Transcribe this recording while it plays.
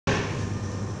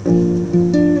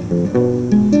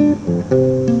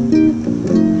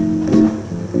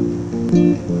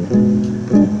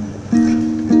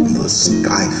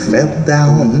fell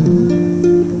down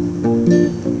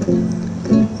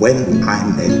when I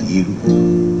met you.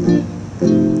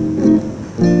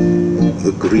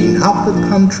 The green of the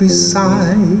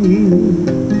countryside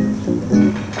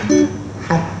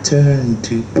had turned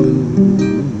to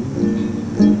blue.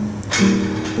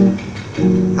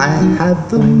 I had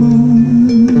the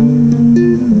moon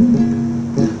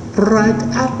right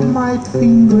at my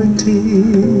fingertips,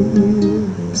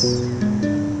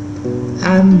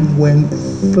 and when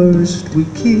first we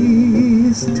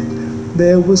kissed,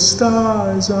 there were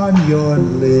stars on your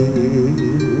lips.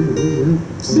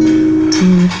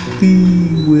 To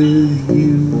be with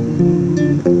you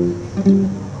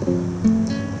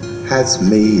has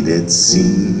made it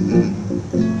seem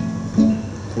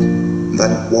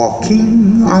that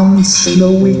walking on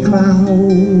snowy clouds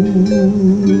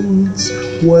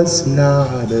was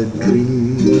not a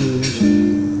dream.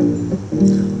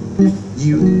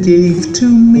 You gave to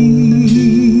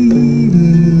me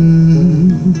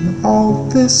all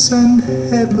this and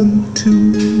heaven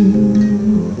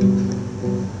too.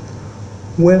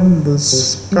 When the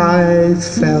sky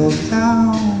fell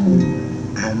down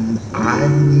and I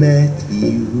met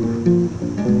you,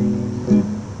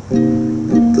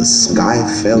 the sky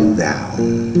fell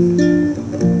down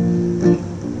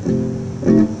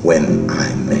when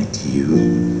I met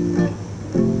you.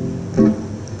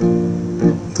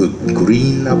 The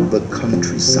green of the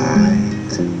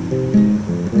countryside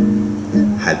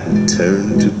had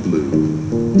turned to blue.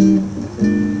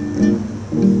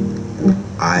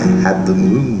 I had the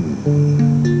moon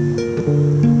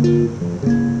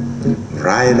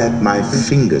right at my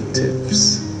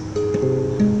fingertips,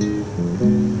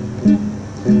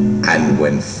 and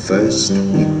when first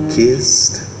we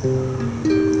kissed,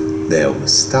 there were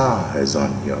stars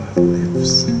on your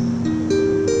lips.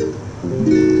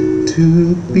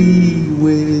 To be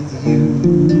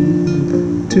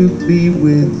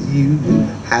with you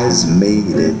has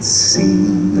made it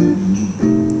seem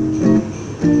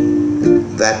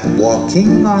that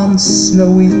walking on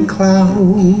snowy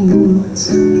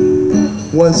clouds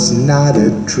was not a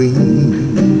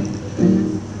dream.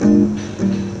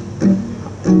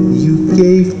 You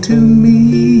gave to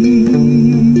me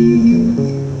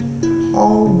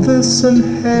all this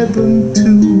and heaven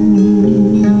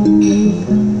too.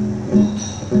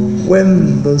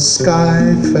 When the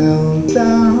sky fell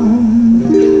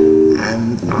down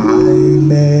and I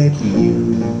met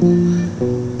you,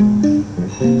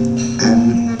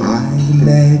 and I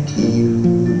met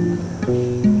you,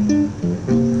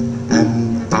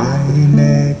 and I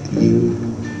met you,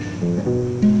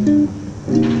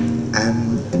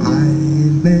 and I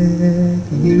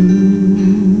met you.